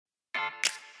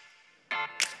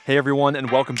Hey everyone,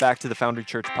 and welcome back to the Foundry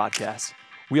Church podcast.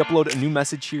 We upload a new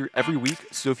message here every week,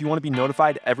 so if you want to be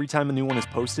notified every time a new one is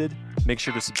posted, make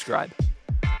sure to subscribe.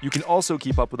 You can also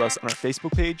keep up with us on our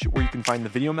Facebook page, where you can find the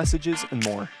video messages and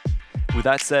more. With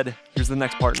that said, here's the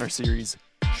next part in our series,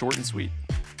 Short and Sweet.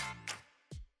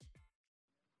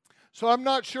 So I'm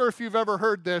not sure if you've ever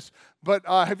heard this, but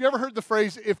have you ever heard the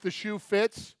phrase, if the shoe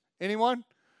fits? Anyone?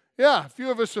 Yeah, a few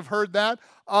of us have heard that.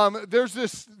 There's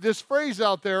this phrase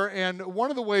out there, and one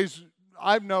of the ways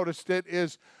I've noticed it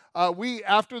is we,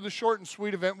 after the Short and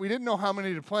Sweet event, we didn't know how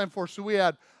many to plan for, so we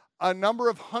had a number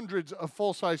of hundreds of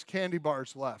full-size candy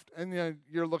bars left. And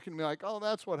you're looking at me like, oh,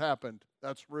 that's what happened.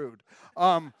 That's rude.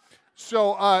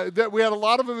 So we had a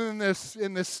lot of them in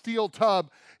this steel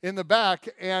tub in the back,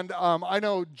 and I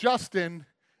know Justin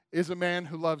is a man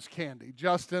who loves candy.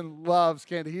 Justin loves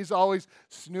candy. He's always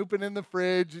snooping in the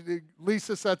fridge.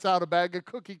 Lisa sets out a bag of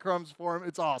cookie crumbs for him.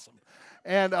 It's awesome.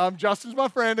 And Justin's my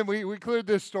friend, and we cleared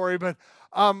this story, but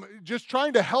just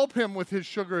trying to help him with his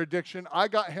sugar addiction, I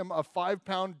got him a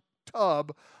 5-pound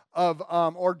tub of,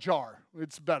 or jar,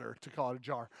 it's better to call it a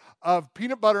jar, of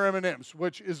peanut butter M&Ms,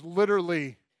 which is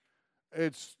literally...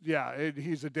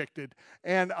 he's addicted.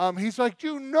 And he's like,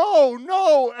 dude,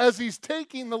 no, as he's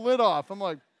taking the lid off. I'm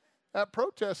like, that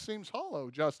protest seems hollow,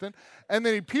 Justin. And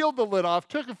then he peeled the lid off,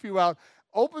 took a few out,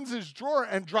 opens his drawer,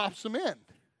 and drops them in.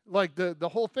 Like the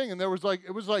whole thing. And it was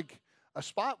like a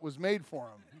spot was made for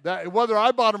him. That whether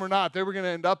I bought them or not, they were going to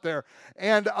end up there.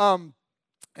 And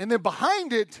then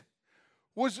behind it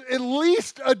was at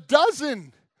least a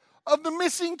dozen of the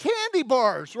missing candy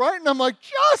bars, right? And I'm like,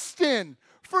 Justin,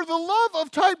 for the love of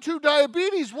type 2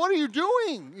 diabetes, what are you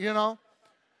doing,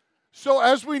 So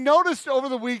as we noticed over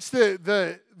the weeks,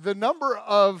 the number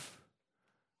of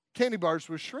candy bars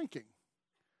was shrinking.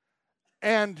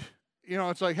 And,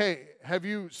 it's like, hey, have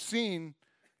you seen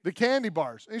the candy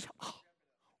bars? And he's like, oh,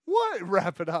 what?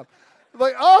 Wrap it up.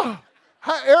 Like, oh,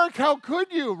 Eric, how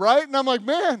could you, right? And I'm like,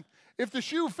 man, if the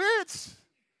shoe fits,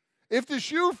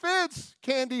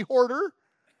 candy hoarder,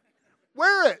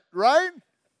 wear it, right?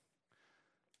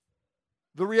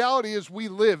 The reality is we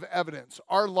live evidence.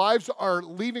 Our lives are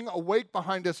leaving a wake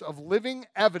behind us of living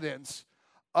evidence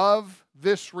of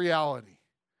this reality.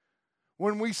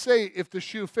 When we say if the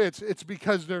shoe fits, it's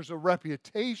because there's a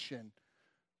reputation.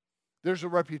 There's a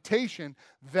reputation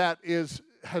that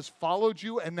has followed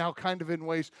you and now kind of in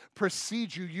ways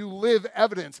precedes you. You live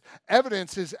evidence.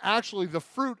 Evidence is actually the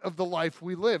fruit of the life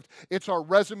we lived. It's our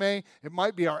resume. It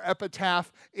might be our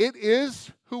epitaph. It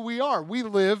is who we are. We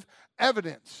live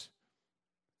evidence.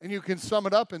 And you can sum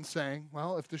it up in saying,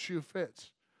 well, if the shoe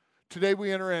fits. Today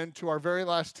we enter into our very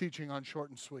last teaching on Short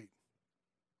and Sweet.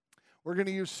 We're going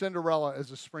to use Cinderella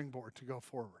as a springboard to go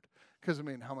forward. Because,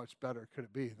 how much better could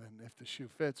it be than if the shoe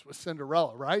fits with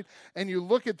Cinderella, right? And you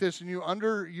look at this and you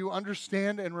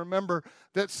understand and remember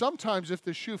that sometimes if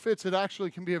the shoe fits, it actually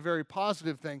can be a very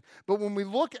positive thing. But when we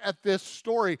look at this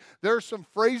story, there are some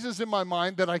phrases in my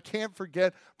mind that I can't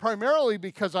forget, primarily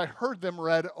because I heard them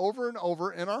read over and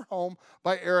over in our home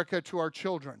by Erica to our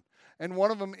children. And one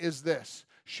of them is this.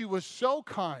 She was so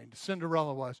kind,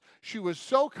 Cinderella was. She was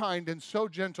so kind and so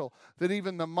gentle that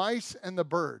even the mice and the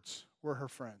birds were her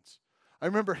friends. I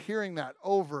remember hearing that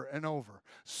over and over.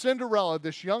 Cinderella,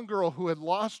 this young girl who had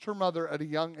lost her mother at a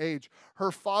young age,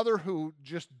 her father, who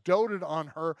just doted on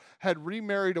her, had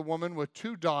remarried a woman with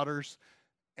 2 daughters,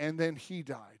 and then he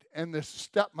died. And this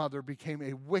stepmother became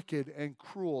a wicked and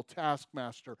cruel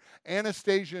taskmaster.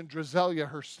 Anastasia and Drusilla,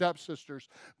 her stepsisters,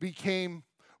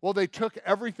 they took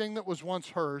everything that was once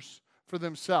hers for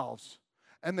themselves,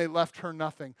 and they left her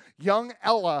nothing. Young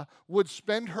Ella would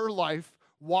spend her life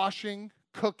washing,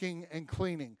 cooking, and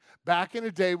cleaning. Back in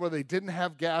a day where they didn't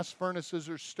have gas furnaces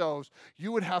or stoves,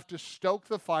 you would have to stoke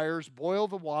the fires, boil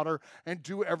the water, and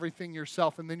do everything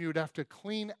yourself. And then you would have to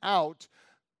clean out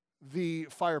the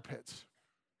fire pits,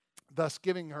 thus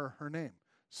giving her her name,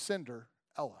 Cinderella.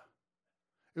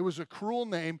 It was a cruel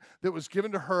name that was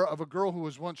given to her of a girl who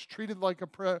was once treated like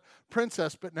a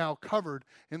princess, but now covered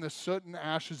in the soot and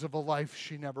ashes of a life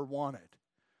she never wanted.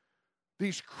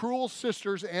 These cruel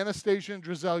sisters, Anastasia and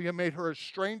Drusilla, made her a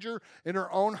stranger in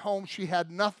her own home. She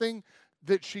had nothing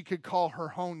that she could call her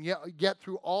home. Yet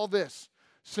through all this,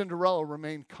 Cinderella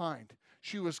remained kind.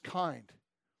 She was kind.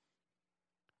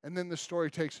 And then the story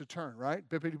takes a turn, right?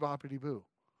 Bippity-boppity-boo.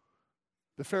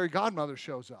 The fairy godmother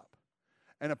shows up,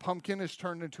 and a pumpkin is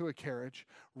turned into a carriage.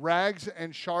 Rags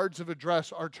and shards of a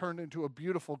dress are turned into a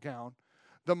beautiful gown.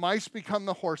 The mice become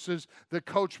the horses, the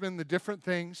coachman, the different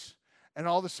things. And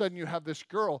all of a sudden you have this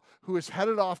girl who is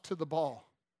headed off to the ball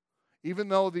Even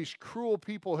though these cruel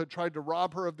people had tried to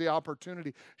rob her of the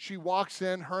opportunity, she walks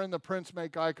in, her and the prince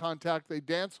make eye contact, they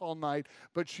dance all night,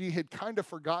 but she had kind of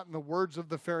forgotten the words of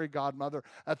the fairy godmother.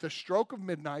 At the stroke of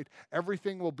midnight,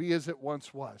 everything will be as it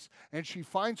once was. And she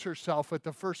finds herself at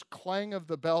the first clang of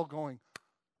the bell going,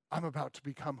 I'm about to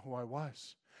become who I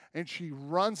was. And she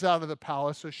runs out of the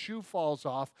palace. A shoe falls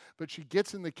off, but she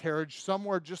gets in the carriage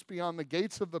somewhere just beyond the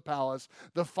gates of the palace.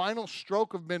 The final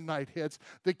stroke of midnight hits.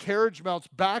 The carriage melts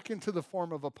back into the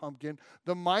form of a pumpkin.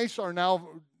 The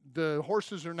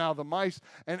horses are now the mice,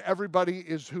 and everybody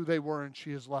is who they were, and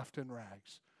she is left in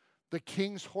rags. The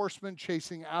king's horsemen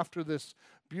chasing after this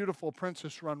beautiful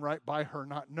princess run right by her,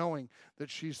 not knowing that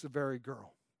she's the very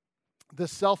girl. The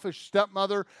selfish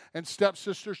stepmother and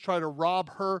stepsisters try to rob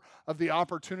her of the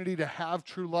opportunity to have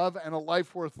true love and a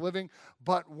life worth living.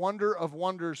 But wonder of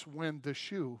wonders, when the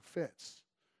shoe fits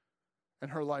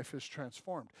and her life is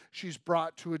transformed, she's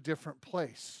brought to a different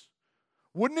place.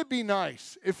 Wouldn't it be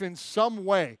nice if in some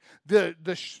way the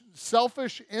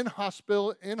selfish,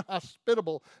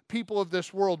 inhospitable people of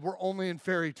this world were only in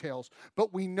fairy tales?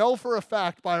 But we know for a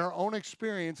fact by our own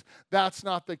experience that's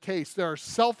not the case. There are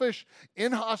selfish,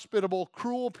 inhospitable,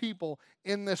 cruel people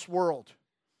in this world.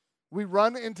 We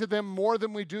run into them more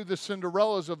than we do the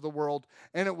Cinderellas of the world,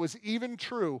 and it was even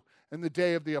true in the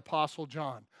day of the Apostle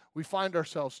John. We find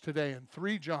ourselves today in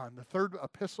 3 John, the third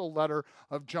epistle letter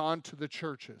of John to the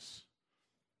churches.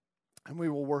 And we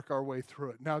will work our way through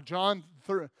it. Now,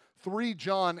 3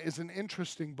 John is an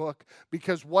interesting book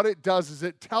because what it does is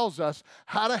it tells us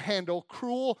how to handle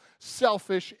cruel,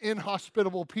 selfish,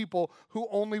 inhospitable people who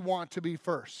only want to be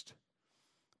first.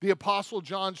 The Apostle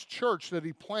John's church that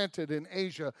he planted in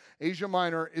Asia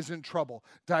Minor, is in trouble.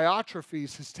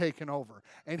 Diotrephes has taken over.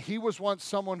 And he was once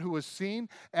someone who was seen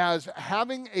as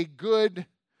having a good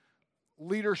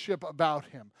leadership about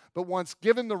him. But once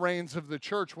given the reins of the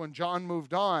church, when John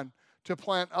moved on to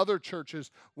plant other churches,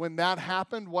 when that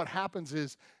happened, what happens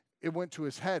is it went to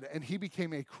his head, and he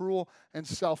became a cruel and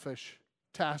selfish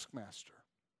taskmaster.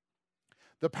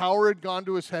 The power had gone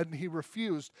to his head, and he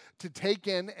refused to take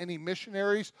in any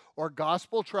missionaries or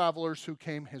gospel travelers who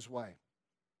came his way.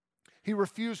 He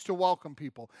refused to welcome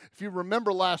people. If you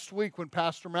remember last week when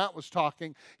Pastor Matt was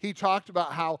talking, he talked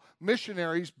about how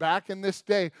missionaries back in this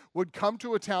day would come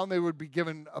to a town, they would be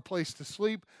given a place to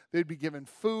sleep, they'd be given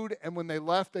food, and when they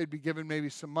left, they'd be given maybe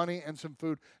some money and some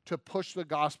food to push the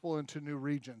gospel into new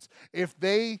regions. If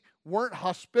they weren't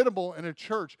hospitable in a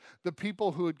church, the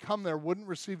people who had come there wouldn't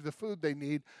receive the food they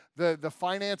need, the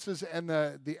finances and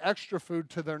the extra food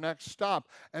to their next stop,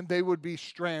 and they would be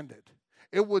stranded.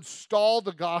 It would stall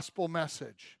the gospel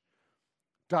message.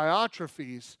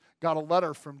 Diotrephes got a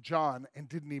letter from John and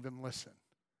didn't even listen.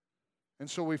 And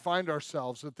so we find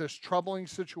ourselves that this troubling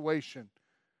situation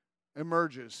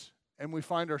emerges, and we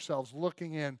find ourselves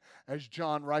looking in as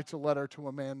John writes a letter to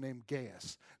a man named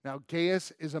Gaius. Now,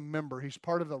 Gaius is a member. He's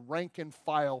part of the rank and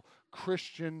file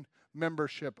Christian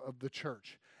membership of the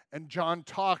church. And John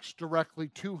talks directly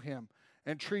to him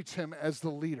and treats him as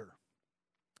the leader.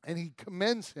 And he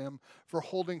commends him for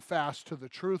holding fast to the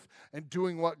truth and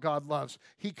doing what God loves.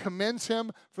 He commends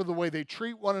him for the way they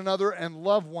treat one another and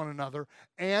love one another.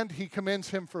 And he commends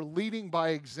him for leading by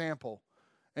example.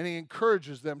 And he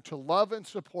encourages them to love and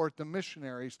support the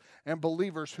missionaries and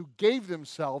believers who gave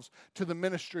themselves to the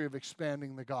ministry of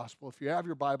expanding the gospel. If you have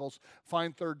your Bibles,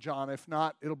 find 3 John. If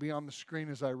not, it'll be on the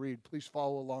screen as I read. Please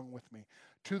follow along with me.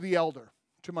 To the elder,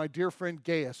 to my dear friend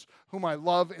Gaius, whom I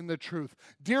love in the truth.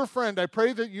 Dear friend, I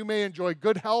pray that you may enjoy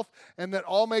good health and that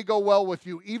all may go well with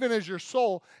you, even as your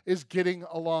soul is getting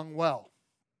along well.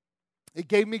 It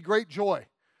gave me great joy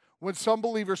when some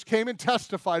believers came and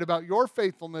testified about your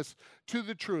faithfulness to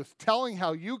the truth, telling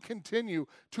how you continue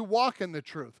to walk in the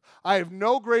truth. I have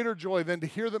no greater joy than to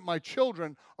hear that my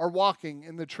children are walking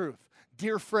in the truth.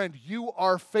 Dear friend, you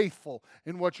are faithful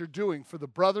in what you're doing for the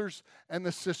brothers and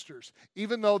the sisters,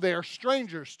 even though they are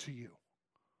strangers to you.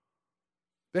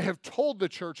 They have told the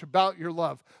church about your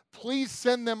love. Please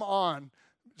send them on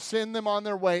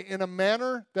their way in a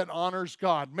manner that honors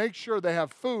God. Make sure they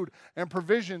have food and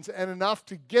provisions and enough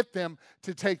to get them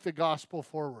to take the gospel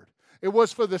forward. It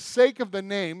was for the sake of the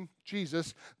name,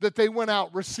 Jesus, that they went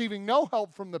out receiving no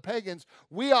help from the pagans.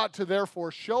 We ought to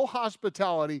therefore show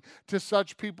hospitality to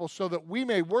such people so that we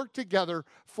may work together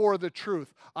for the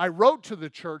truth. I wrote to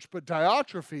the church, but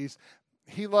Diotrephes,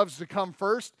 he loves to come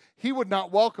first. He would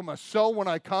not welcome us. So when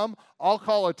I come, I'll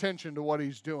call attention to what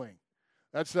he's doing.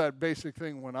 That's that basic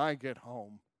thing when I get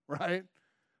home, right?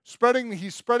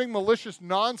 He's spreading malicious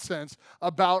nonsense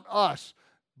about us.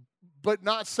 But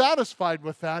not satisfied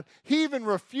with that, he even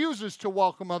refuses to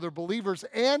welcome other believers,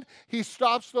 and he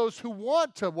stops those who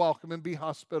want to welcome and be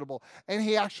hospitable. And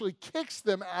he actually kicks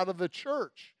them out of the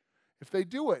church if they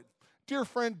do it. Dear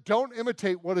friend, don't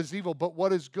imitate what is evil, but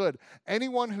what is good.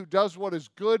 Anyone who does what is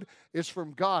good is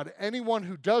from God. Anyone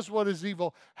who does what is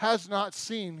evil has not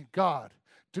seen God.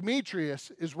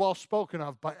 Demetrius is well spoken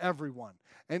of by everyone,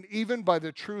 and even by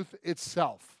the truth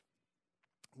itself.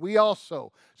 We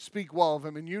also speak well of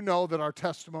him, and you know that our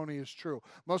testimony is true.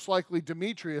 Most likely,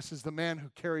 Demetrius is the man who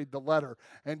carried the letter,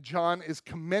 and John is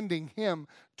commending him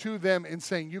to them and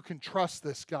saying, you can trust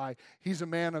this guy. He's a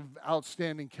man of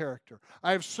outstanding character.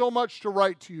 I have so much to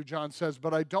write to you, John says,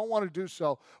 but I don't want to do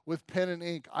so with pen and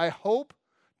ink. I hope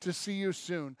to see you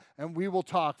soon, and we will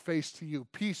talk face to you.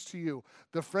 Peace to you.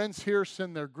 The friends here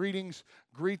send their greetings.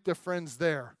 Greet the friends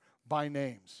there by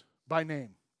name.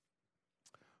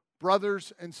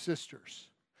 Brothers and sisters.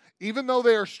 Even though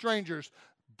they are strangers,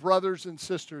 brothers and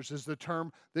sisters is the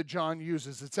term that John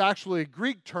uses. It's actually a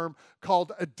Greek term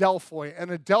called adelphoi.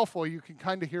 And adelphoi, you can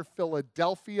kind of hear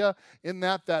Philadelphia in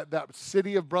that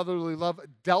city of brotherly love.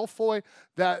 Adelphoi,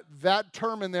 that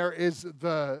term in there is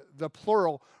the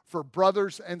plural for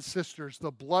brothers and sisters,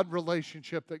 the blood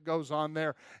relationship that goes on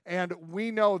there. And we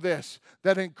know this,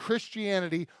 that in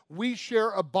Christianity, we share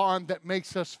a bond that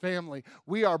makes us family.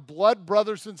 We are blood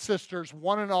brothers and sisters,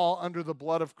 one and all under the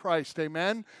blood of Christ.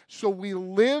 Amen? So we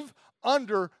live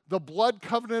under the blood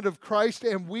covenant of Christ,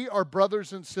 and we are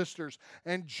brothers and sisters.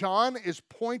 And John is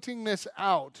pointing this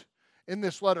out in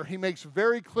this letter. He makes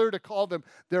very clear to call them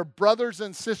their brothers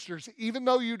and sisters. Even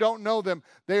though you don't know them,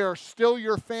 they are still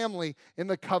your family in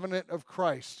the covenant of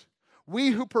Christ. We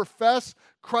who profess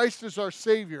Christ as our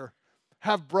Savior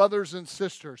have brothers and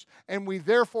sisters, and we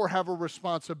therefore have a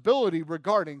responsibility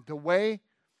regarding the way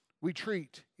we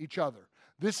treat each other.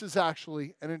 This is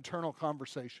actually an internal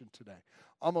conversation today.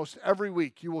 Almost every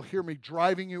week, you will hear me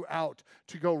driving you out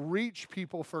to go reach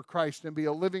people for Christ and be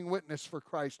a living witness for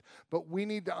Christ. But we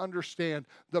need to understand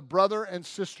the brother and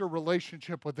sister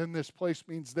relationship within this place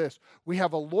means this. We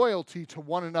have a loyalty to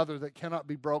one another that cannot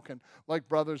be broken, like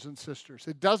brothers and sisters.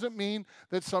 It doesn't mean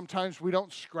that sometimes we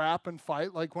don't scrap and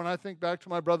fight. Like when I think back to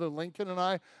my brother Lincoln and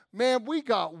I, man, we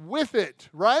got with it,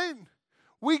 right?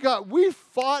 We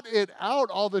fought it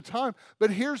out all the time. But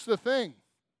here's the thing.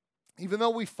 Even though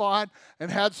we fought and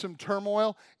had some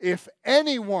turmoil, if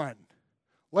anyone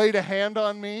laid a hand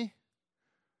on me,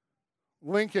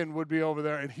 Lincoln would be over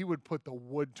there and he would put the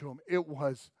wood to him. It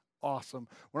was awesome.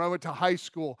 When I went to high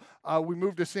school, we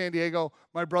moved to San Diego.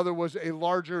 My brother was they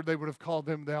all called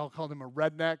him a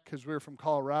redneck because we were from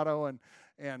Colorado,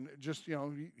 and just,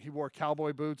 he wore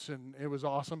cowboy boots, and it was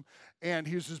awesome. And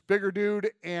he was this bigger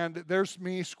dude, and there's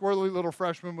me, squirrely little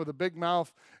freshman with a big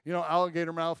mouth,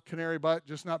 alligator mouth, canary butt,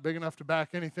 just not big enough to back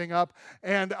anything up.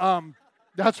 And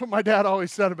that's what my dad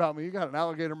always said about me. You got an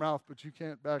alligator mouth, but you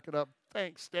can't back it up.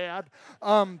 Thanks, Dad.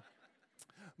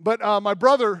 But my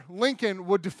brother, Lincoln,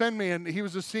 would defend me, and he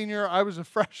was a senior, I was a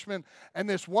freshman, and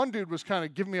this one dude was kind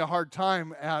of giving me a hard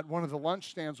time at one of the lunch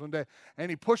stands one day,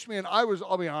 and he pushed me, and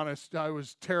I'll be honest, I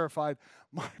was terrified.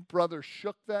 My brother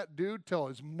shook that dude till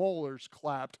his molars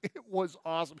clapped. It was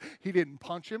awesome. He didn't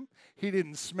punch him. He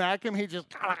didn't smack him. He just,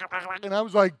 and I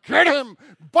was like, get him,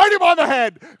 bite him on the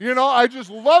head. I just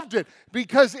loved it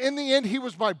because in the end, he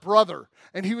was my brother,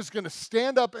 and he was going to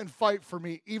stand up and fight for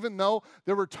me, even though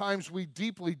there were times we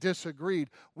deeply disagreed.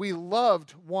 We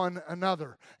loved one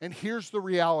another. And here's the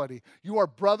reality. You are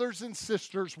brothers and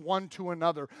sisters one to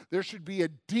another. There should be a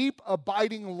deep,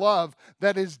 abiding love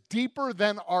that is deeper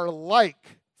than our like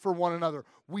for one another.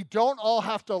 We don't all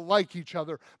have to like each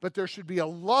other, but there should be a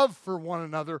love for one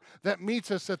another that meets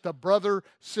us at the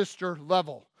brother-sister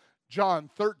level. John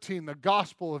 13, the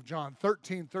Gospel of John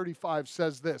 13:35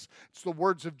 says this. It's the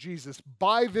words of Jesus.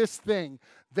 By this thing,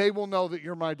 they will know that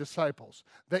you're my disciples,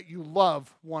 that you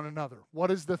love one another.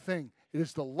 What is the thing? It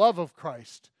is the love of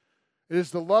Christ. It is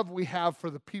the love we have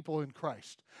for the people in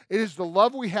Christ. It is the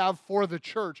love we have for the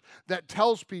church that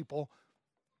tells people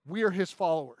we are his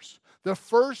followers. The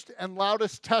first and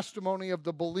loudest testimony of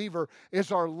the believer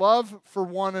is our love for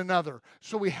one another.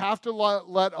 So we have to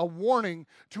let a warning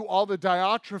to all the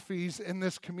Diotrephes in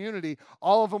this community,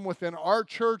 all of them within our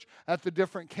church, at the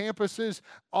different campuses,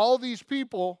 all these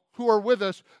people who are with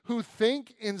us who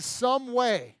think in some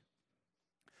way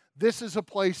this is a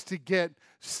place to get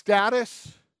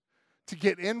status, to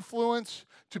get influence,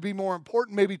 to be more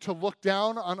important, maybe to look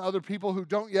down on other people who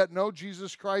don't yet know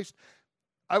Jesus Christ.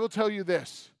 I will tell you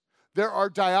this. There are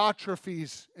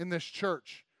Diotrephes in this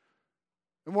church.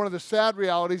 And one of the sad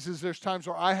realities is there's times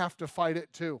where I have to fight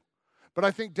it too. But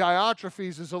I think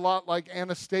Diotrephes is a lot like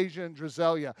Anastasia and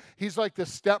Drusilla. He's like the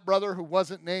stepbrother who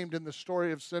wasn't named in the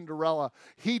story of Cinderella.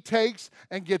 He takes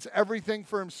and gets everything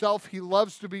for himself. He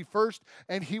loves to be first,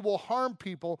 and he will harm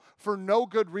people for no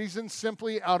good reason,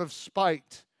 simply out of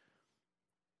spite.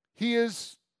 He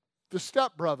is the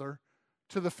stepbrother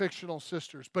to the fictional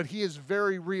sisters, but he is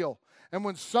very real. And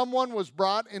when someone was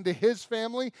brought into his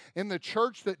family in the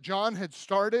church that John had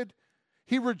started,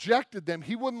 he rejected them.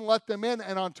 He wouldn't let them in.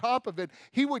 And on top of it,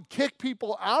 he would kick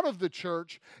people out of the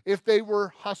church if they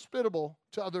were hospitable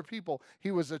to other people.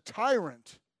 He was a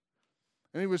tyrant.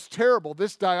 And he was terrible.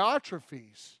 This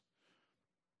Diotrephes,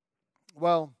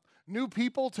 well, new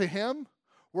people to him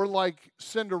were like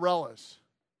Cinderellas.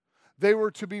 They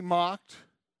were to be mocked.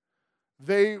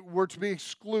 They were to be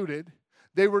excluded.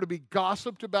 They were to be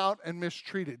gossiped about and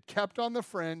mistreated, kept on the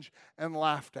fringe and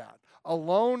laughed at,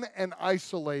 alone and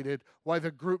isolated while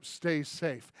the group stays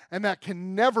safe. And that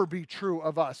can never be true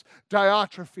of us.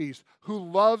 Diotrephes, who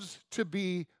loves to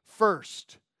be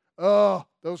first. Oh,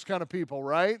 those kind of people,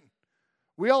 right?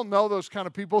 We all know those kind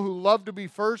of people who love to be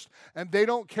first, and they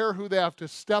don't care who they have to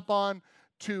step on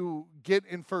to get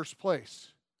in first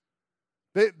place.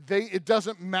 It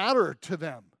doesn't matter to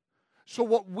them. So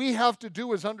what we have to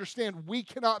do is understand we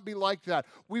cannot be like that.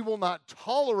 We will not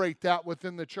tolerate that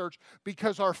within the church,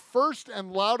 because our first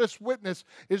and loudest witness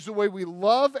is the way we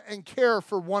love and care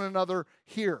for one another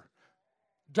here.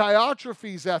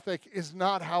 Diotrephes' ethic is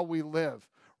not how we live.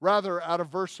 Rather, out of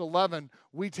verse 11,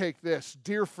 we take this: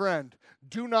 dear friend,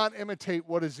 do not imitate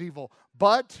what is evil,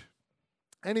 but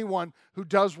anyone who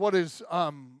does what is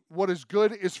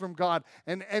good is from God,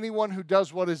 and anyone who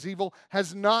does what is evil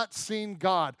has not seen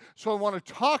God. So I want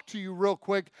to talk to you real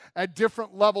quick at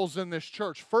different levels in this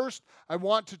church. First, I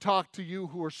want to talk to you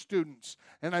who are students,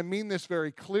 and I mean this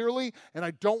very clearly, and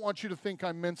I don't want you to think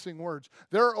I'm mincing words.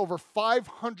 There are over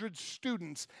 500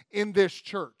 students in this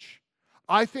church.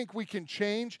 I think we can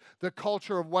change the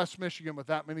culture of West Michigan with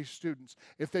that many students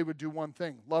if they would do one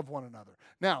thing: love one another.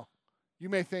 Now, you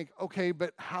may think, okay,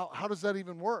 but how does that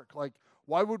even work? Like,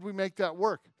 why would we make that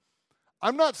work?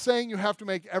 I'm not saying you have to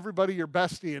make everybody your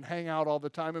bestie and hang out all the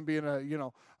time and be in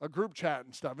a group chat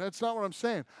and stuff. That's not what I'm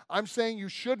saying. I'm saying you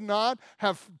should not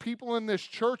have people in this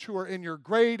church who are in your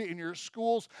grade, in your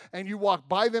schools, and you walk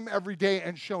by them every day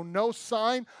and show no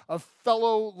sign of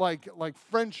fellow like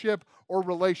friendship or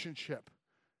relationship.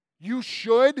 You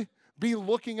should be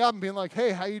looking up and being like, hey,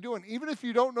 how you doing? Even if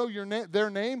you don't know their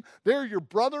name, they're your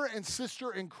brother and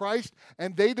sister in Christ,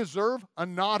 and they deserve a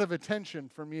nod of attention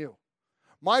from you.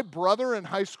 My brother in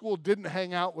high school didn't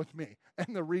hang out with me,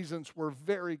 and the reasons were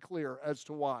very clear as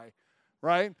to why,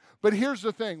 right? But here's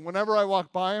the thing. Whenever I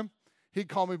walk by him, he'd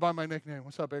call me by my nickname.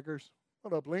 What's up, Akers?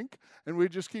 What up, Link? And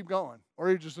we'd just keep going. Or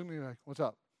he'd just look at me like, what's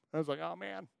up? And I was like, oh,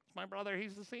 man, it's my brother.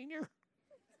 He's the senior.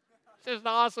 It's just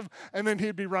awesome. And then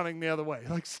he'd be running the other way.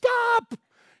 Like, stop!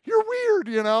 You're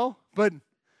weird, But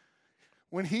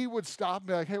when he would stop and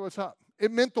be like, hey, what's up?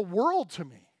 It meant the world to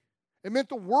me. It meant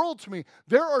the world to me.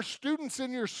 There are students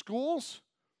in your schools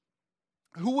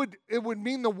who it would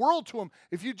mean the world to them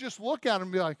if you just look at them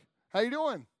and be like, how you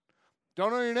doing?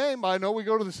 Don't know your name, but I know we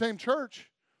go to the same church.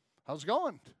 How's it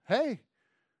going? Hey.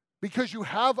 Because you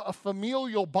have a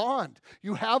familial bond.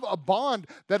 You have a bond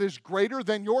that is greater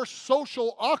than your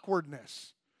social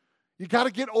awkwardness. You got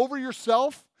to get over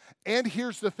yourself. And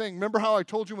here's the thing. Remember how I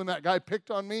told you when that guy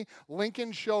picked on me,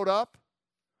 Lincoln showed up?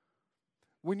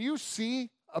 When you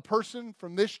see a person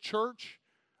from this church,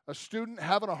 a student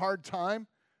having a hard time,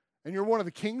 and you're one of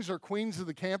the kings or queens of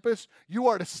the campus, you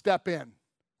are to step in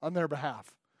on their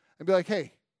behalf and be like,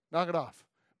 hey, knock it off.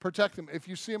 Protect them. If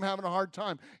you see them having a hard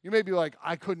time, you may be like,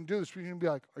 I couldn't do this. But you can be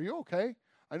like, are you okay?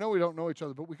 I know we don't know each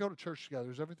other, but we go to church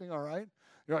together. Is everything all right?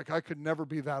 You're like, I could never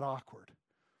be that awkward.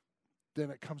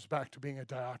 Then it comes back to being a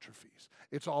Diotrephes.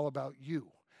 It's all about you.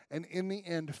 And in the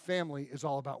end, family is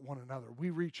all about one another.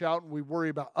 We reach out and we worry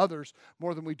about others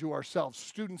more than we do ourselves.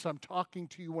 Students, I'm talking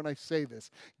to you when I say this.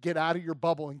 Get out of your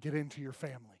bubble and get into your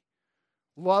family.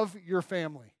 Love your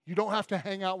family. You don't have to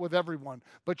hang out with everyone,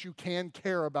 but you can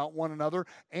care about one another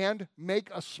and make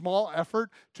a small effort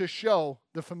to show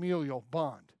the familial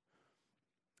bond.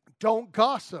 Don't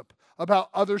gossip about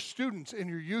other students in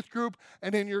your youth group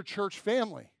and in your church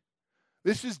family.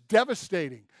 This is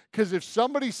devastating, because if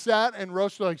somebody sat and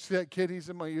roasted, like, see that kid, he's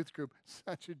in my youth group,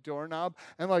 such a doorknob,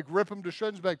 and like rip him to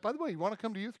shreds and be like, by the way, you want to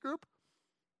come to youth group?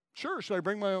 Sure, should I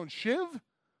bring my own shiv?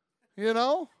 What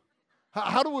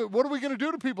are we going to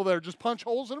do to people there? Just punch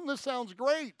holes in them? This sounds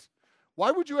great.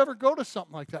 Why would you ever go to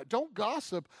something like that? Don't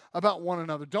gossip about one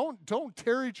another. Don't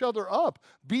tear each other up.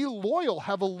 Be loyal.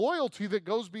 Have a loyalty that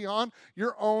goes beyond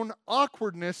your own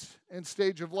awkwardness and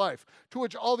stage of life. To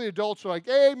which all the adults are like,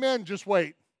 amen, just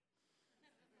wait.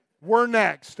 We're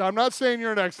next. I'm not saying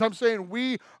you're next. I'm saying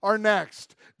we are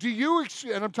next.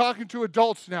 And I'm talking to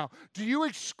adults now, do you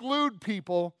exclude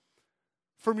people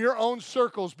from your own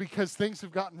circles because things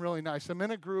have gotten really nice? I'm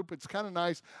in a group. It's kind of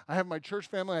nice. I have my church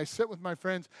family. I sit with my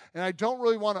friends, and I don't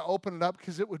really want to open it up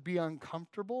because it would be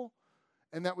uncomfortable,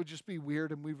 and that would just be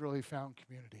weird, and we've really found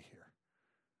community here.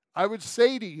 I would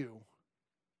say to you,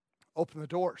 open the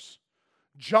doors.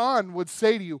 John would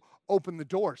say to you, open the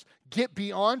doors. Get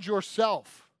beyond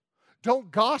yourself.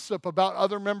 Don't gossip about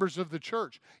other members of the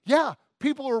church. Yeah,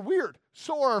 people are weird.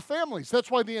 So are our families. That's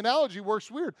why the analogy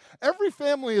works weird. Every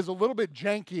family is a little bit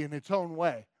janky in its own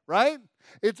way, right?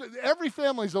 Every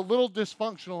family is a little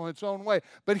dysfunctional in its own way.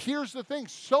 But here's the thing,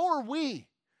 so are we.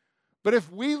 But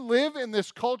if we live in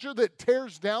this culture that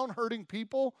tears down hurting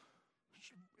people,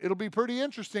 it'll be pretty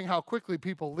interesting how quickly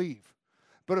people leave.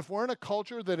 But if we're in a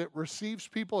culture that it receives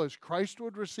people as Christ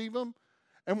would receive them,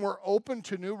 and we're open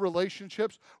to new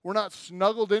relationships, we're not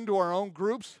snuggled into our own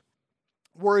groups,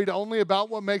 worried only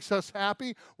about what makes us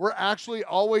happy. We're actually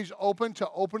always open to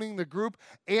opening the group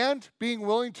and being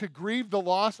willing to grieve the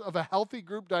loss of a healthy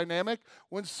group dynamic.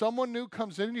 When someone new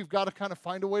comes in, you've got to kind of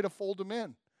find a way to fold them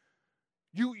in.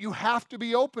 You have to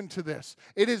be open to this.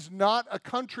 It is not a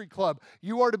country club.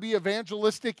 You are to be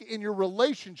evangelistic in your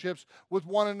relationships with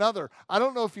one another. I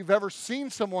don't know if you've ever seen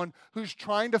someone who's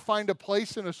trying to find a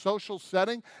place in a social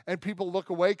setting and people look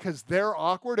away because they're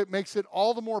awkward. It makes it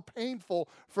all the more painful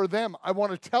for them. I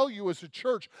want to tell you as a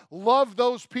church, love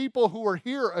those people who are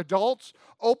here, adults.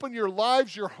 Open your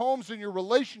lives, your homes, and your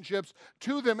relationships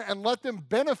to them and let them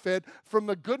benefit from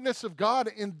the goodness of God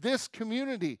in this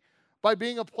community by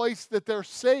being a place that they're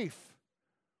safe.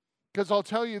 Because I'll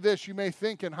tell you this, you may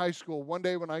think in high school, one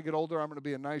day when I get older, I'm going to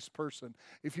be a nice person.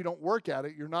 If you don't work at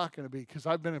it, you're not going to be, because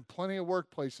I've been in plenty of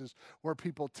workplaces where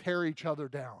people tear each other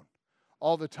down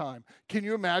all the time. Can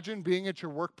you imagine being at your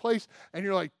workplace and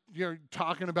you're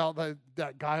talking about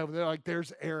that guy over there, like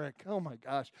there's Eric. Oh my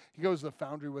gosh. He goes to the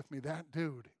Foundry with me. That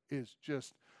dude is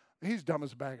he's dumb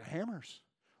as a bag of hammers.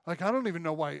 Like, I don't even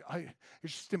know why.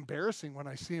 It's just embarrassing when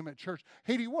I see him at church.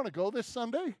 Hey, do you want to go this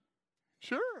Sunday?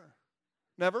 Sure.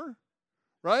 Never,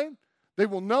 right? They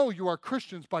will know you are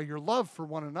Christians by your love for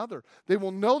one another. They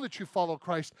will know that you follow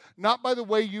Christ, not by the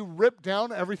way you rip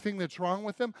down everything that's wrong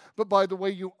with them, but by the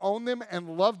way you own them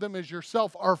and love them as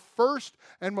yourself. Our first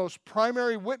and most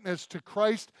primary witness to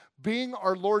Christ being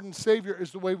our Lord and Savior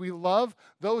is the way we love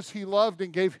those he loved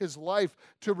and gave his life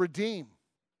to redeem.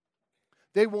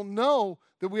 They will know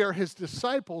that we are his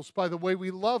disciples by the way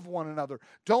we love one another.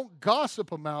 Don't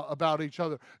gossip about each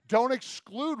other. Don't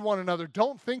exclude one another.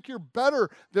 Don't think you're better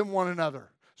than one another.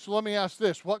 So let me ask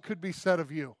this. What could be said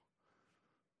of you?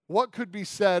 What could be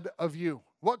said of you?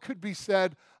 What could be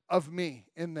said of me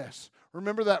in this?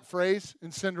 Remember that phrase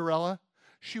in Cinderella?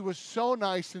 She was so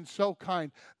nice and so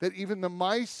kind that even the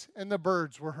mice and the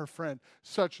birds were her friend.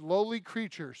 Such lowly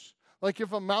creatures. Like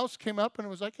if a mouse came up and it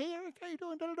was like, hey, Eric, how you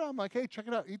doing? Da-da-da. I'm like, hey, check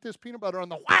it out. Eat this peanut butter on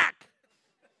the whack.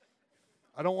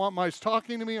 I don't want mice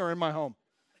talking to me or in my home.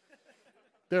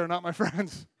 They're not my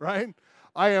friends, right?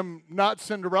 I am not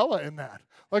Cinderella in that.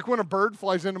 Like when a bird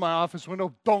flies into my office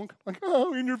window, donk, like,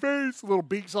 oh, in your face. Little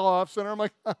beaks all off center. I'm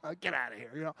like, get out of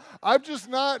here. I'm just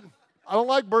not, I don't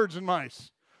like birds and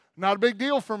mice. Not a big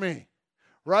deal for me,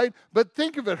 right? But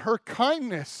think of it. Her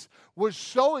kindness was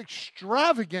so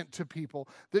extravagant to people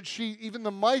that even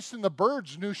the mice and the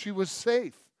birds knew she was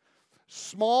safe.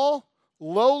 Small,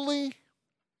 lowly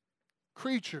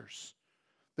creatures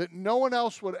that no one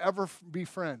else would ever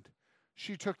befriend.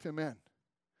 She took them in,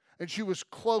 and she was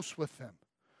close with them.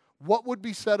 What would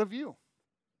be said of you?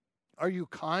 Are you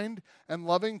kind and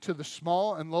loving to the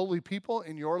small and lowly people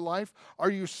in your life? Are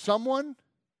you someone?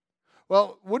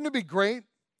 Well, wouldn't it be great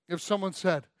if someone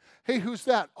said, hey, who's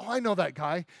that? Oh, I know that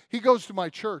guy. He goes to my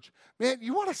church. Man,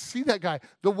 you want to see that guy.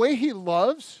 The way he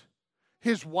loves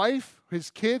his wife,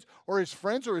 his kids, or his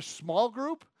friends, or his small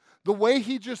group, the way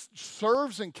he just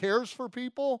serves and cares for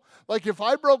people. Like if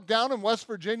I broke down in West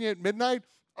Virginia at midnight,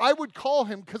 I would call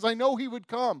him because I know he would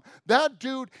come. That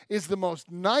dude is the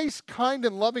most nice, kind,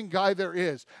 and loving guy there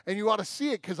is. And you ought to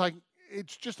see it because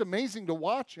it's just amazing to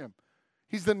watch him.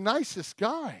 He's the nicest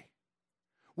guy.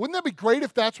 Wouldn't that be great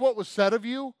if that's what was said of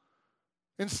you?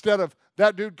 Instead of,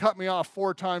 that dude cut me off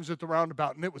 4 times at the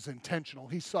roundabout, and it was intentional.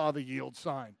 He saw the yield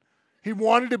sign. He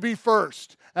wanted to be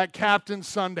first at Captain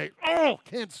Sunday. Oh,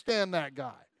 can't stand that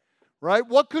guy, right?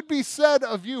 What could be said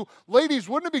of you? Ladies,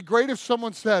 wouldn't it be great if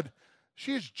someone said,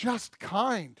 She is just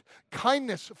kind.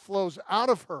 Kindness flows out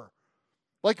of her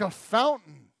like a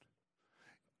fountain.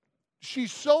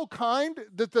 She's so kind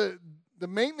that the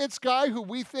maintenance guy who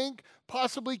we think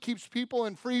possibly keeps people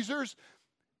in freezers,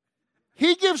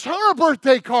 he gives her a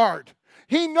birthday card.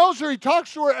 He knows her. He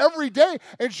talks to her every day.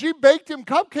 And she baked him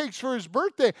cupcakes for his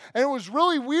birthday. And it was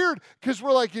really weird because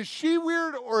we're like, is she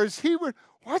weird or is he weird?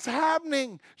 What's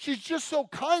happening? She's just so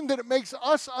kind that it makes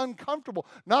us uncomfortable.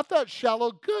 Not that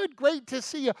shallow, good, great to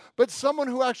see you, but someone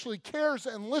who actually cares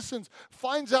and listens,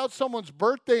 finds out someone's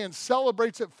birthday and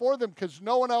celebrates it for them because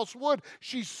no one else would.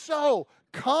 She's so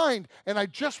kind, and I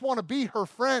just want to be her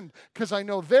friend because I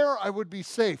know there I would be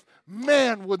safe.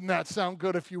 Man, wouldn't that sound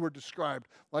good if you were described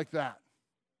like that?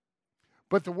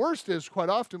 But the worst is, quite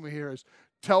often we hear is,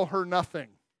 tell her nothing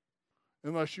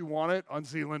unless you want it on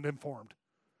Zealand Informed.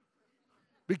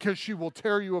 Because she will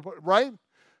tear you apart, right?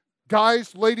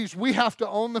 Guys, ladies, we have to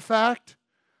own the fact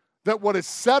that what is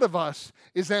said of us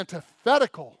is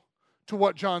antithetical to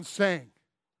what John's saying.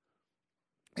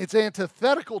 It's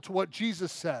antithetical to what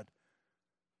Jesus said.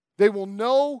 They will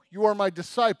know you are my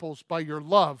disciples by your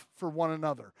love for one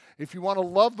another. If you want to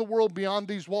love the world beyond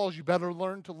these walls, you better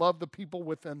learn to love the people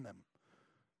within them.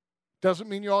 Doesn't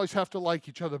mean you always have to like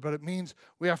each other, but it means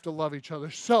we have to love each other.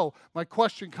 So, my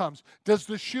question comes, does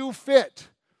the shoe fit?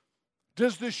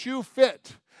 Does the shoe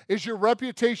fit? Is your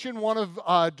reputation one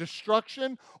of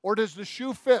destruction, or does the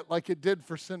shoe fit like it did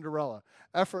for Cinderella,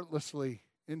 effortlessly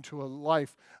into a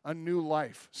life, a new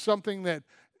life, something that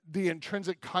the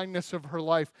intrinsic kindness of her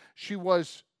life, she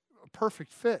was a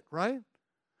perfect fit, right?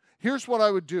 Here's what I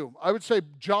would do. I would say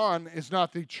John is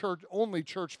not the only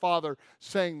church father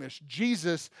saying this.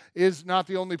 Jesus is not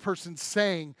the only person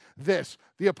saying this.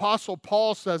 The Apostle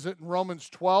Paul says it in Romans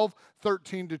 12,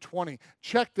 13 to 20.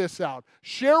 Check this out.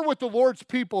 Share with the Lord's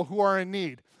people who are in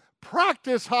need.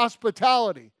 Practice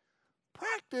hospitality.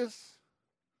 Practice.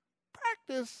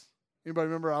 Anybody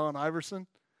remember Allen Iverson?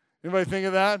 Anybody think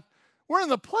of that? We're in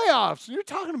the playoffs. You're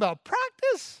talking about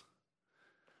practice?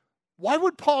 Why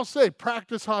would Paul say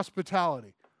practice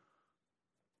hospitality?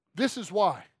 This is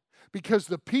why. Because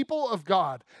the people of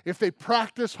God, if they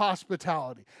practice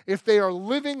hospitality, if they are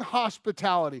living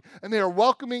hospitality, and they are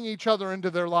welcoming each other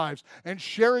into their lives and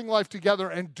sharing life together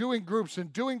and doing groups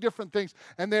and doing different things,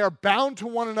 and they are bound to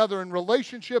one another in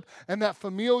relationship and that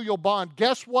familial bond,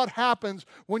 guess what happens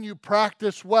when you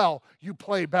practice well? You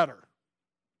play better.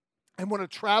 And when a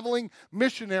traveling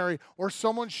missionary or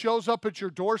someone shows up at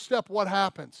your doorstep, what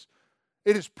happens?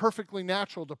 It is perfectly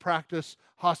natural to practice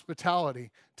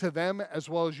hospitality to them as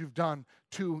well as you've done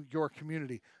to your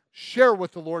community. Share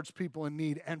with the Lord's people in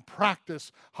need and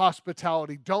practice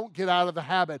hospitality. Don't get out of the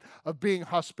habit of being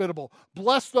hospitable.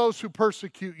 Bless those who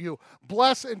persecute you.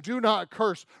 Bless and do not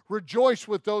curse. Rejoice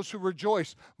with those who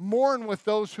rejoice. Mourn with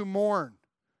those who mourn.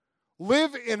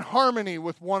 Live in harmony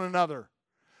with one another.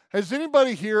 Has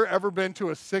anybody here ever been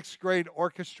to a 6th grade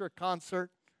orchestra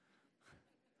concert?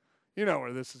 You know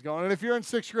where this is going. And if you're in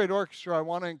 6th grade orchestra, I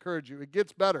want to encourage you. It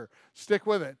gets better. Stick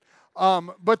with it.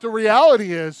 But the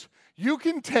reality is, you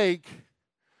can take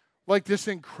like this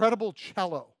incredible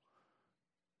cello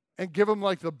and give them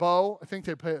like the bow. I think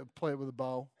they play it with a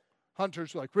bow.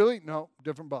 Hunters are like, really? No,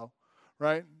 different bow,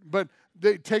 right? But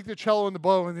they take the cello and the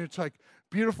bow, and it's like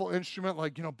beautiful instrument,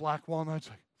 like, black walnuts.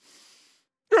 Like,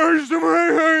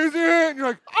 and you're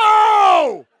like,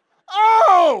 oh!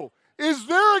 Is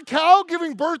there a cow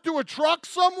giving birth to a truck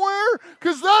somewhere?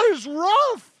 Because that is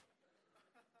rough.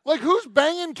 Like, who's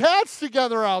banging cats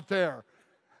together out there?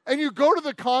 And you go to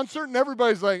the concert, and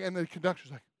everybody's like, and the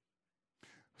conductor's like,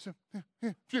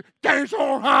 dance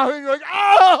on high. And you're like,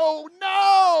 oh,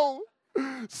 no.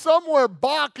 Somewhere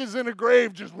Bach is in a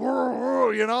grave just,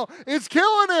 it's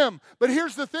killing him. But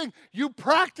here's the thing. You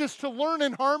practice to learn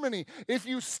in harmony. If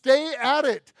you stay at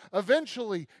it,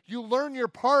 eventually you learn your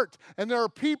part. And there are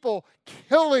people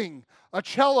killing a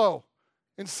cello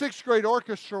in 6th grade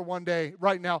orchestra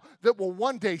right now, that will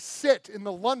one day sit in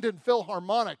the London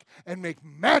Philharmonic and make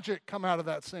magic come out of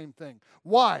that same thing.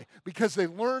 Why? Because they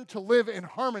learn to live in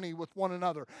harmony with one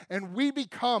another. And we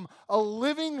become a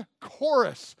living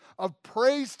chorus of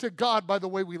praise to God by the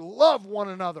way we love one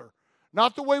another.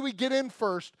 Not the way we get in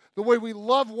first, the way we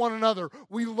love one another.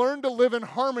 We learn to live in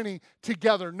harmony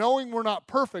together, knowing we're not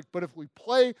perfect, but if we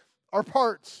play our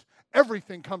parts,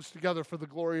 everything comes together for the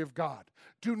glory of God.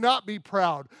 Do not be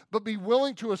proud, but be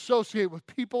willing to associate with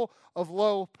people of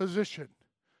low position.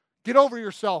 Get over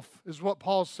yourself, is what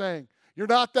Paul's saying. You're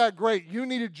not that great. You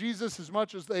needed Jesus as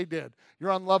much as they did. You're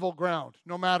on level ground,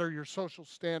 no matter your social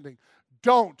standing.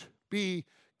 Don't be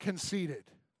conceited.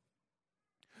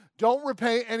 Don't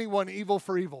repay anyone evil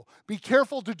for evil. Be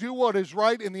careful to do what is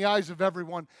right in the eyes of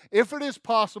everyone. If it is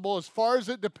possible, as far as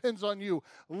it depends on you,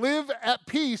 live at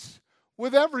peace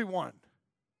with everyone.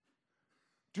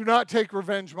 Do not take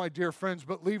revenge, my dear friends,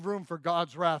 but leave room for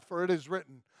God's wrath, for it is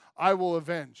written, I will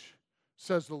avenge,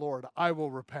 says the Lord. I will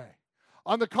repay.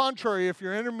 On the contrary, if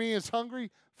your enemy is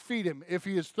hungry, feed him. If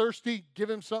he is thirsty, give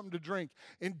him something to drink.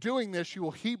 In doing this, you will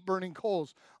heap burning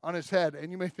coals on his head.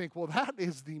 And you may think, well, that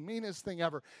is the meanest thing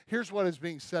ever. Here's what is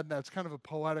being said, and that's kind of a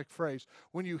poetic phrase.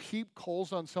 When you heap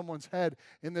coals on someone's head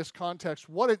in this context,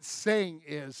 what it's saying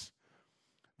is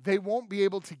they won't be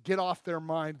able to get off their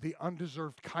mind the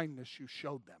undeserved kindness you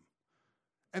showed them.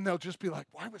 And they'll just be like,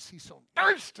 why was he so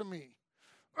nice to me?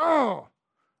 Oh,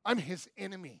 I'm his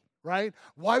enemy. Right?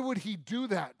 Why would he do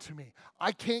that to me?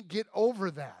 I can't get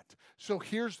over that. So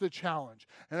here's the challenge.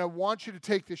 And I want you to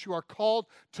take this. You are called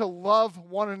to love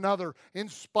one another in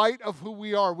spite of who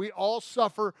we are. We all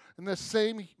suffer in the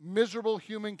same miserable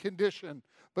human condition.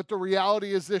 But the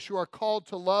reality is this. You are called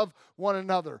to love one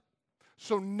another.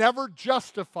 So never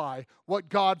justify what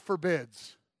God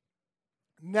forbids.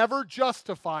 Never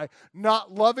justify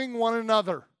not loving one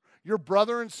another, your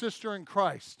brother and sister in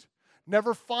Christ.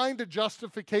 Never find a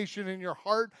justification in your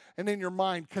heart and in your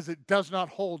mind because it does not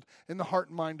hold in the heart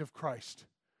and mind of Christ.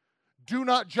 Do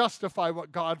not justify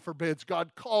what God forbids. God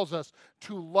calls us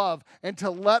to love and to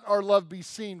let our love be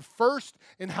seen first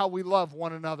in how we love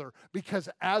one another. Because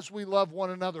as we love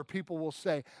one another, people will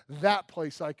say, that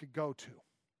place I could go to.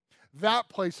 That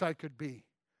place I could be.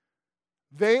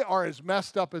 They are as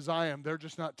messed up as I am. They're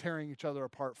just not tearing each other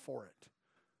apart for it.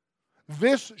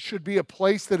 This should be a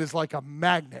place that is like a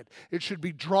magnet. It should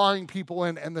be drawing people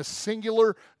in. And the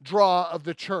singular draw of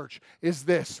the church is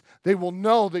this. They will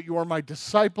know that you are my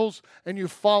disciples and you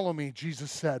follow me,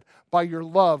 Jesus said, by your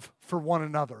love for one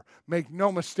another. Make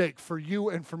no mistake, for you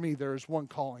and for me there is one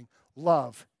calling.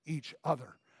 Love each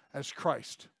other as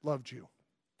Christ loved you.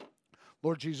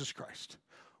 Lord Jesus Christ,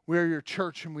 we are your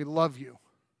church and we love you.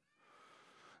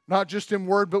 Not just in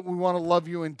word, but we want to love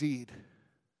you in deed,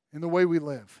 in the way we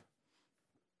live.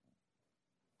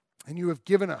 And you have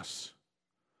given us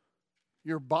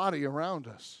your body around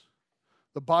us,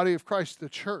 the body of Christ, the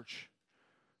church,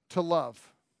 to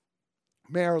love.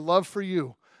 May our love for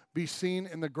you be seen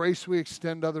in the grace we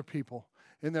extend to other people,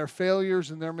 in their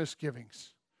failures and their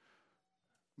misgivings.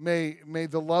 May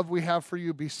the love we have for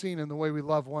you be seen in the way we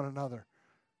love one another.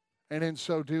 And in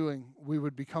so doing, we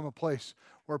would become a place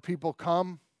where people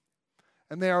come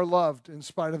and they are loved in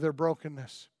spite of their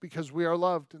brokenness, because we are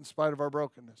loved in spite of our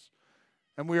brokenness.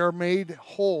 And we are made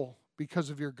whole because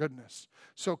of your goodness.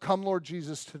 So come, Lord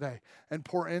Jesus, today and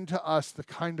pour into us the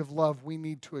kind of love we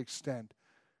need to extend,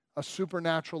 a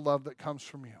supernatural love that comes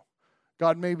from you.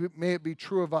 God, may it be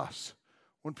true of us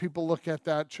when people look at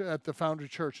that at the Foundry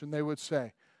Church and they would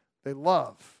say, they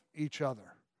love each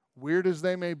other. Weird as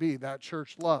they may be, that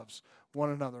church loves one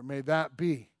another. May that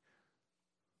be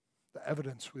the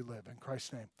evidence we live. In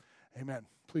Christ's name, amen.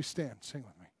 Please stand, sing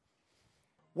with me.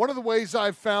 One of the ways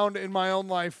I've found in my own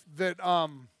life that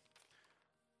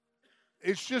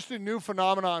it's just a new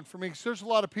phenomenon for me, because there's a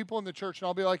lot of people in the church, and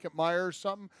I'll be like at Meijer or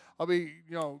something. I'll be,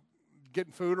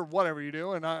 getting food or whatever you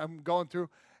do, and I'm going through,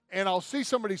 and I'll see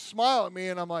somebody smile at me,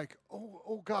 and I'm like,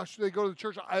 oh gosh, they go to the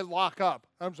church. I lock up.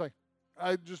 I'm just like,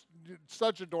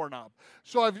 such a doorknob.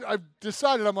 So I've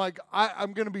decided, I'm like,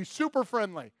 I'm going to be super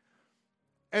friendly.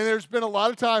 And there's been a lot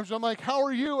of times I'm like, how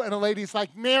are you? And a lady's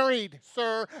like, married,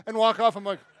 sir, and walk off. I'm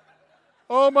like,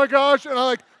 oh my gosh. And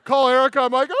I call Erica.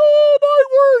 I'm like, oh my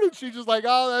word. And she's just like,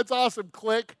 oh, that's awesome.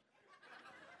 Click.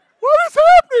 What is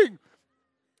happening?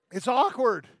 It's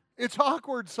awkward. It's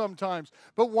awkward sometimes.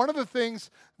 But one of the things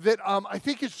that I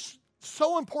think is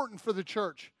so important for the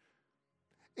church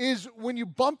is when you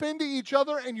bump into each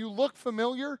other and you look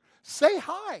familiar, say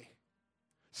hi.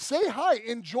 Say hi.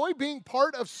 Enjoy being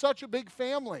part of such a big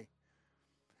family.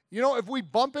 If we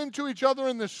bump into each other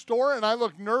in the store and I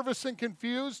look nervous and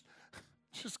confused,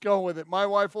 just go with it. My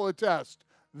wife will attest.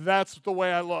 That's the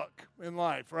way I look in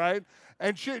life, right?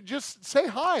 And just say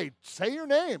hi. Say your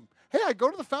name. Hey, I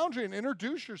go to the Foundry and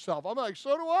introduce yourself. I'm like,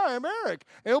 so do I. I'm Eric.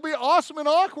 It'll be awesome and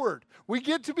awkward. We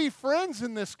get to be friends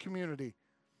in this community.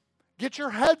 Get your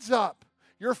heads up.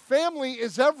 Your family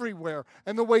is everywhere,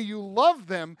 and the way you love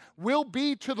them will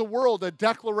be to the world a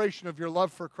declaration of your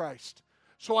love for Christ.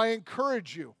 So I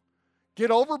encourage you, get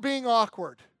over being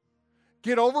awkward.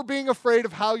 Get over being afraid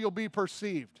of how you'll be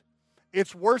perceived.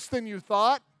 It's worse than you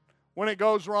thought when it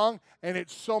goes wrong, and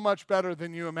it's so much better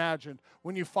than you imagined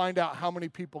when you find out how many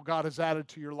people God has added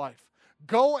to your life.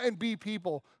 Go and be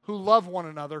people who love one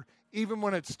another even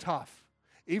when it's tough.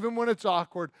 even when it's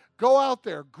awkward. Go out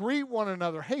there, greet one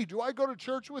another. Hey, do I go to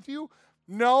church with you?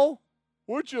 No.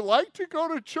 Would you like to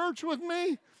go to church with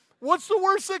me? What's the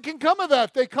worst that can come of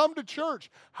that? They come to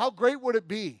church. How great would it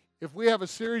be if we have a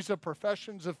series of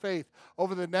professions of faith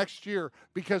over the next year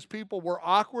because people were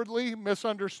awkwardly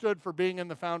misunderstood for being in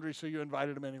the Foundry, so you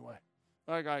invited them anyway?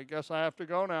 Like, I guess I have to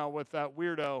go now with that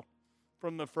weirdo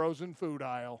from the frozen food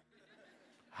aisle.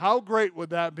 How great would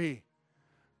that be?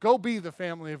 Go be the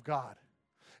family of God.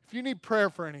 If you need prayer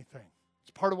for anything,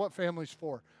 it's part of what family's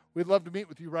for. We'd love to meet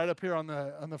with you right up here on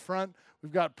the front.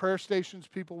 We've got prayer stations.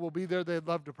 People will be there. They'd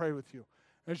love to pray with you.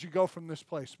 As you go from this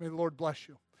place, may the Lord bless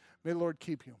you. May the Lord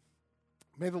keep you.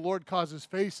 May the Lord cause his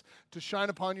face to shine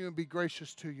upon you and be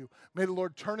gracious to you. May the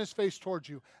Lord turn his face towards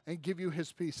you and give you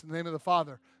his peace. In the name of the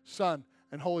Father, Son,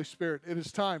 and Holy Spirit. It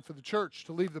is time for the church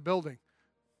to leave the building.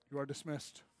 You are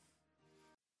dismissed.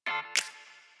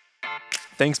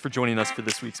 Thanks for joining us for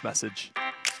this week's message.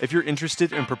 If you're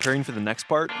interested in preparing for the next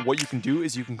part, what you can do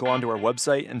is you can go onto our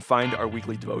website and find our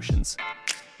weekly devotions.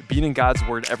 Being in God's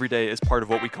Word every day is part of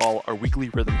what we call our weekly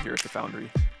rhythm here at the Foundry.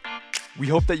 We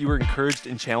hope that you were encouraged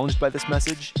and challenged by this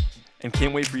message, and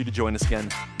can't wait for you to join us again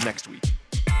next week.